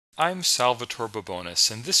I'm Salvatore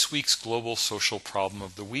Babones, and this week's global social problem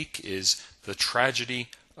of the week is the tragedy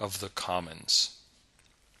of the commons.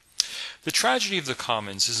 The tragedy of the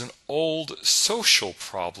commons is an old social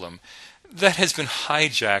problem that has been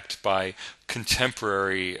hijacked by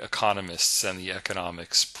contemporary economists and the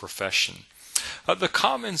economics profession. The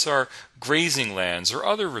commons are grazing lands or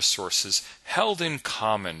other resources held in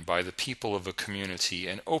common by the people of a community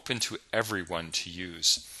and open to everyone to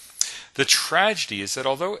use. The tragedy is that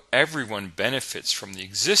although everyone benefits from the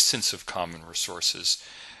existence of common resources,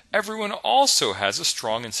 everyone also has a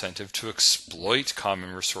strong incentive to exploit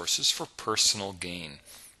common resources for personal gain.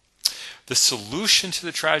 The solution to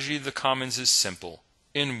the tragedy of the commons is simple.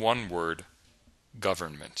 In one word,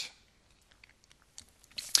 government.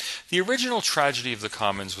 The original tragedy of the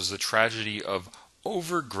commons was the tragedy of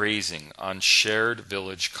overgrazing on shared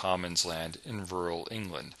village commons land in rural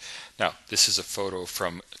England. Now, this is a photo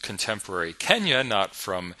from contemporary Kenya, not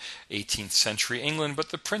from 18th century England,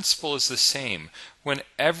 but the principle is the same. When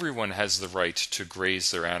everyone has the right to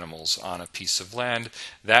graze their animals on a piece of land,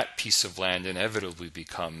 that piece of land inevitably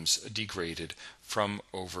becomes degraded from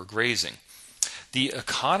overgrazing. The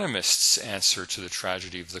economists' answer to the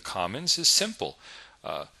tragedy of the commons is simple.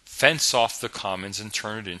 Fence off the commons and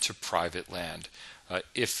turn it into private land.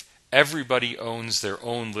 If everybody owns their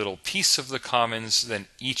own little piece of the commons, then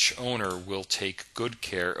each owner will take good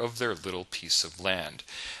care of their little piece of land.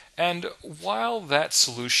 And while that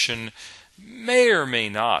solution may or may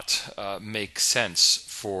not make sense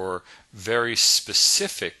for very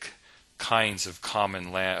specific kinds of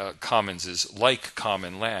commonses like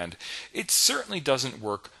common land, it certainly doesn't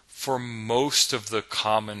work for most of the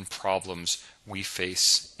common problems we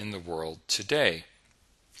face in the world today.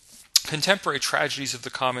 Contemporary tragedies of the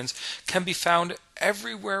commons can be found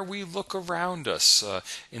everywhere we look around us,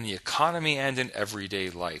 in the economy and in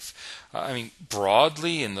everyday life.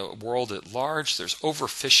 Broadly in the world at large, there's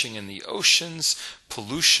overfishing in the oceans,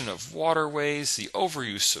 pollution of waterways, the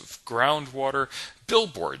overuse of groundwater,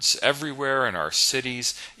 billboards everywhere in our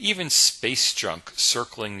cities, even space junk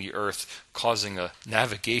circling the Earth, causing a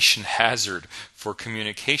navigation hazard for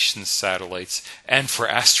communications satellites and for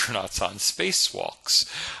astronauts on spacewalks.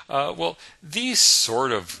 These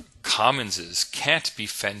sort of commonses can't be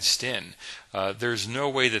fenced in. There's no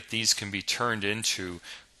way that these can be turned into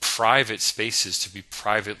private spaces to be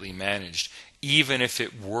privately managed, even if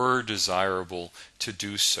it were desirable to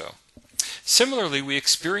do so. Similarly, we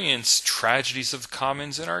experience tragedies of the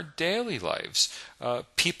commons in our daily lives.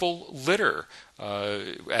 People litter.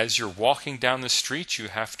 As you're walking down the street, you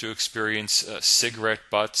have to experience cigarette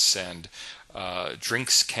butts and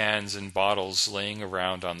drinks cans and bottles laying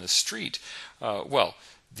around on the street.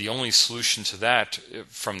 The only solution to that,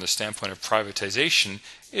 from the standpoint of privatization,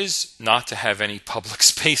 is not to have any public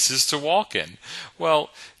spaces to walk in.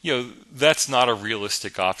 That's not a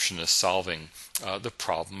realistic option as solving the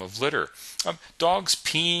problem of litter. Dogs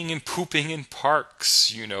peeing and pooping in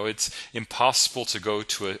parks. It's impossible to go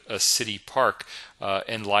to a city park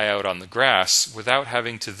and lie out on the grass without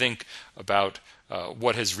having to think about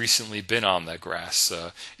what has recently been on the grass.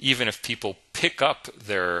 Even if people pick up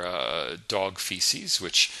their dog feces,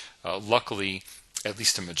 which luckily at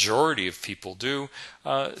least a majority of people do,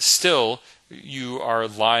 still you are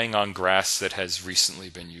lying on grass that has recently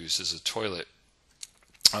been used as a toilet.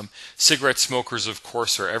 Cigarette smokers, of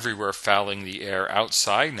course, are everywhere fouling the air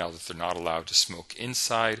outside now that they're not allowed to smoke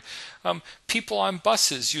inside. People on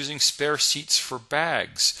buses using spare seats for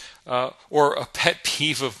bags. Or a pet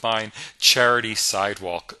peeve of mine, charity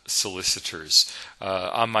sidewalk solicitors.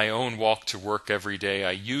 On my own walk to work every day,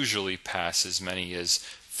 I usually pass as many as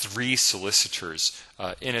 3 solicitors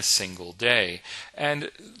in a single day. And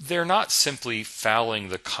they're not simply fouling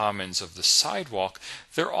the commons of the sidewalk,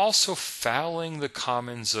 they're also fouling the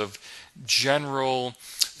commons of general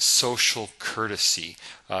social courtesy,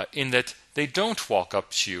 in that they don't walk up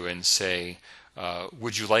to you and say,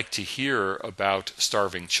 would you like to hear about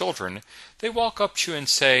starving children? They walk up to you and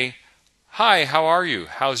say, hi, how are you?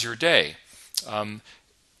 How's your day?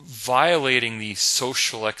 Violating the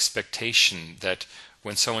social expectation that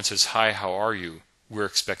when someone says, hi, how are you, we're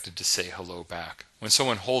expected to say hello back. When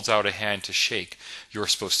someone holds out a hand to shake, you're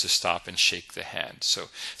supposed to stop and shake the hand. So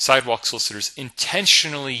sidewalk solicitors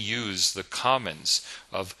intentionally use the commons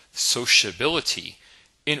of sociability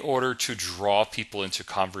in order to draw people into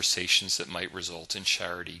conversations that might result in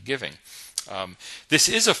charity giving. This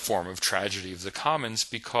is a form of tragedy of the commons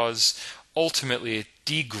because ultimately it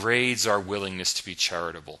degrades our willingness to be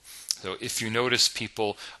charitable. So if you notice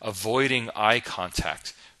people avoiding eye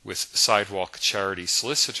contact with sidewalk charity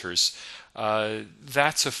solicitors,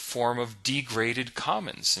 that's a form of degraded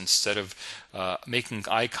commons. Instead of making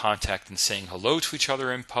eye contact and saying hello to each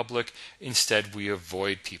other in public, instead we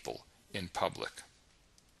avoid people in public.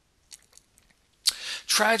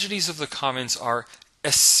 Tragedies of the commons are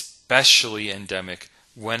especially endemic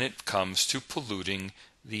when it comes to polluting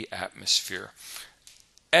the atmosphere.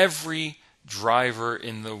 Every driver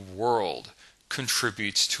in the world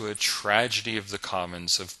contributes to a tragedy of the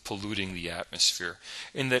commons of polluting the atmosphere,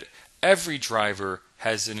 in that every driver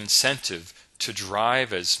has an incentive to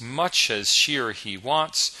drive as much as she or he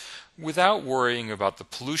wants without worrying about the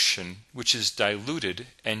pollution which is diluted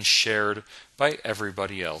and shared by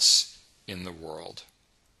everybody else in the world.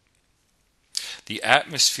 The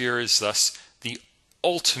atmosphere is thus the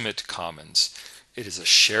ultimate commons. It is a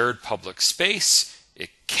shared public space. It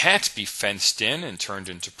can't be fenced in and turned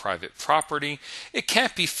into private property. It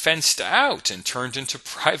can't be fenced out and turned into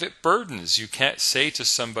private burdens. You can't say to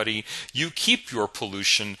somebody, you keep your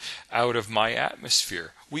pollution out of my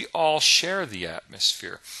atmosphere. We all share the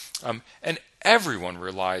atmosphere. And everyone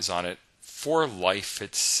relies on it for life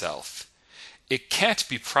itself. It can't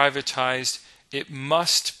be privatized. It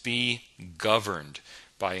must be governed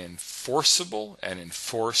by enforceable and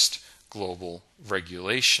enforced global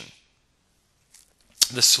regulation.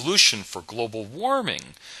 The solution for global warming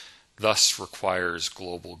thus requires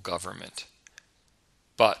global government.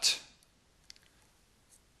 But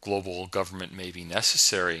global government may be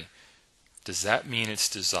necessary. Does that mean it's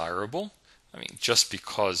desirable? I mean, just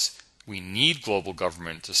because we need global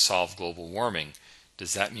government to solve global warming,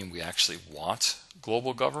 does that mean we actually want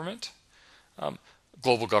global government?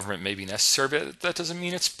 Global government may be necessary, but that doesn't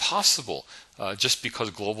mean it's possible. Just because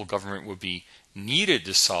global government would be needed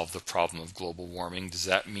to solve the problem of global warming, does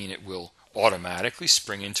that mean it will automatically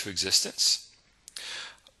spring into existence?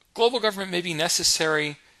 Global government may be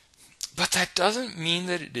necessary, but that doesn't mean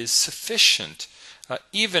that it is sufficient.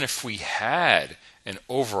 Even if we had an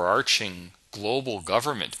overarching global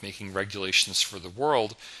government making regulations for the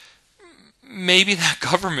world, maybe that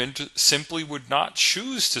government simply would not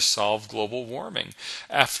choose to solve global warming.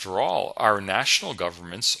 After all, our national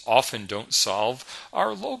governments often don't solve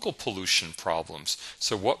our local pollution problems.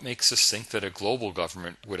 So what makes us think that a global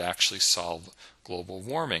government would actually solve global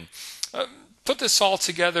warming? Put this all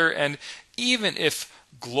together, and even if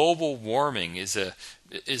global warming is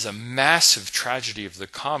a massive tragedy of the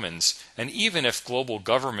commons, and even if global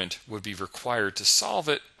government would be required to solve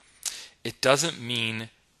it, it doesn't mean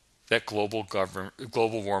that global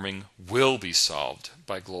warming will be solved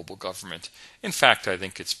by global government. In fact, I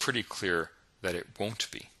think it's pretty clear that it won't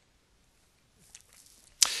be.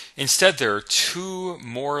 Instead, there are two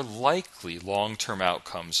more likely long-term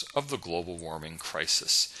outcomes of the global warming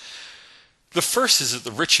crisis. The first is that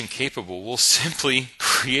the rich and capable will simply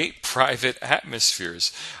create private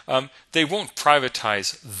atmospheres. They won't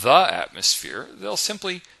privatize the atmosphere. They'll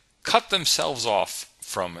simply cut themselves off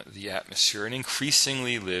from the atmosphere and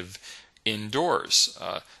increasingly live indoors.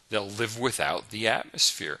 They'll live without the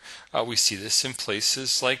atmosphere. We see this in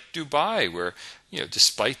places like Dubai, where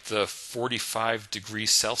despite the 45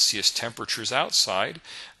 degrees Celsius temperatures outside,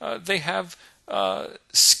 they have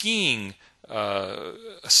skiing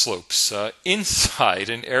slopes inside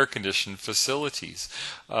in air-conditioned facilities.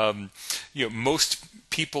 Most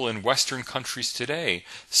people in Western countries today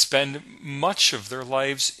spend much of their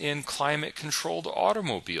lives in climate-controlled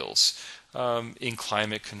automobiles, in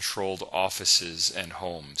climate-controlled offices and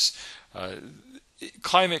homes.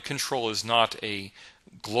 Climate control is not a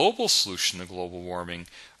global solution to global warming.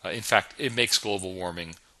 In fact, it makes global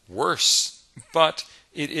warming worse, but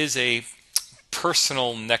it is a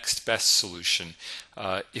personal next best solution.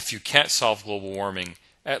 If you can't solve global warming,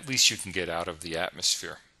 at least you can get out of the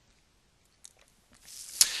atmosphere.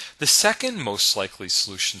 The second most likely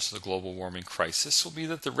solution to the global warming crisis will be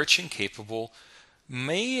that the rich and capable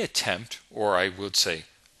may attempt, or I would say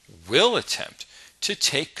will attempt, to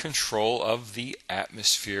take control of the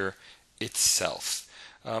atmosphere itself.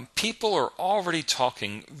 People are already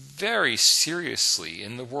talking very seriously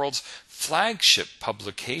in the world's flagship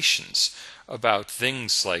publications about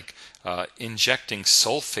things like injecting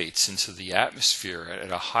sulfates into the atmosphere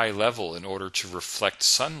at a high level in order to reflect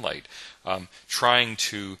sunlight, trying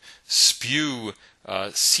to spew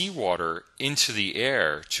seawater into the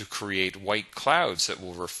air to create white clouds that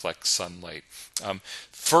will reflect sunlight,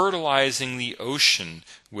 fertilizing the ocean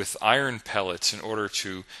with iron pellets in order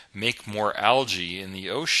to make more algae in the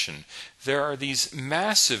ocean. There are these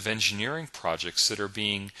massive engineering projects that are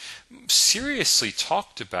being seriously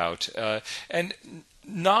talked about, and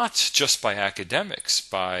not just by academics,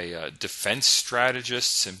 by defense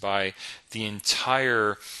strategists and by the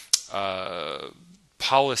entire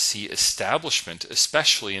policy establishment,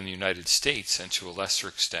 especially in the United States and to a lesser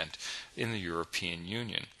extent in the European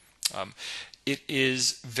Union. It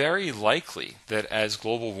is very likely that as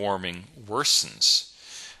global warming worsens,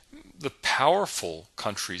 the powerful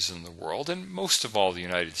countries in the world, and most of all the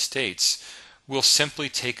United States, will simply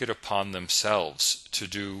take it upon themselves to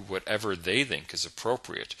do whatever they think is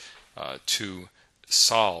appropriate to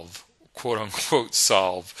solve, quote unquote,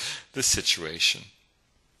 solve the situation.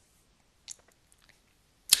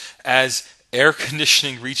 As air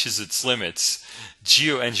conditioning reaches its limits,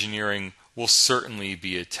 geoengineering will certainly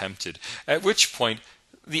be attempted, at which point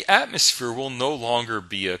the atmosphere will no longer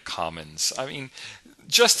be a commons. I mean,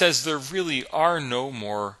 just as there really are no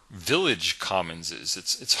more village commonses,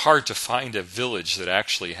 it's hard to find a village that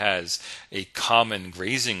actually has a common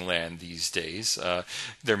grazing land these days.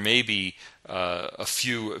 There may be a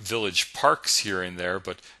few village parks here and there,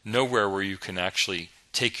 but nowhere where you can actually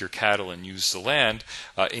take your cattle and use the land.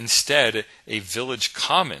 Instead, a village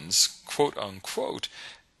commons, quote unquote,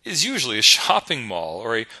 is usually a shopping mall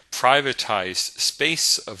or a privatized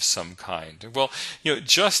space of some kind. Well,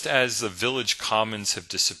 just as the village commons have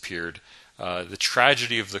disappeared, the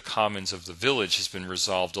tragedy of the commons of the village has been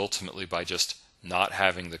resolved ultimately by just not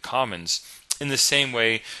having the commons. In the same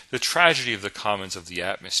way, the tragedy of the commons of the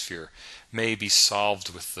atmosphere may be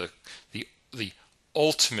solved with the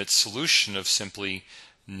ultimate solution of simply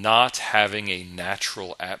not having a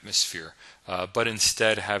natural atmosphere, but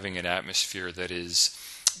instead having an atmosphere that is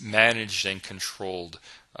managed and controlled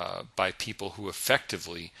by people who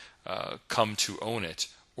effectively come to own it,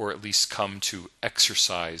 or at least come to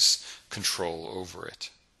exercise control over it.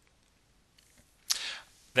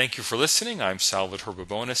 Thank you for listening. I'm Salvatore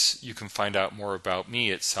Babones. You can find out more about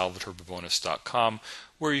me at salvatorebabones.com,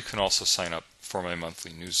 where you can also sign up for my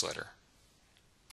monthly newsletter.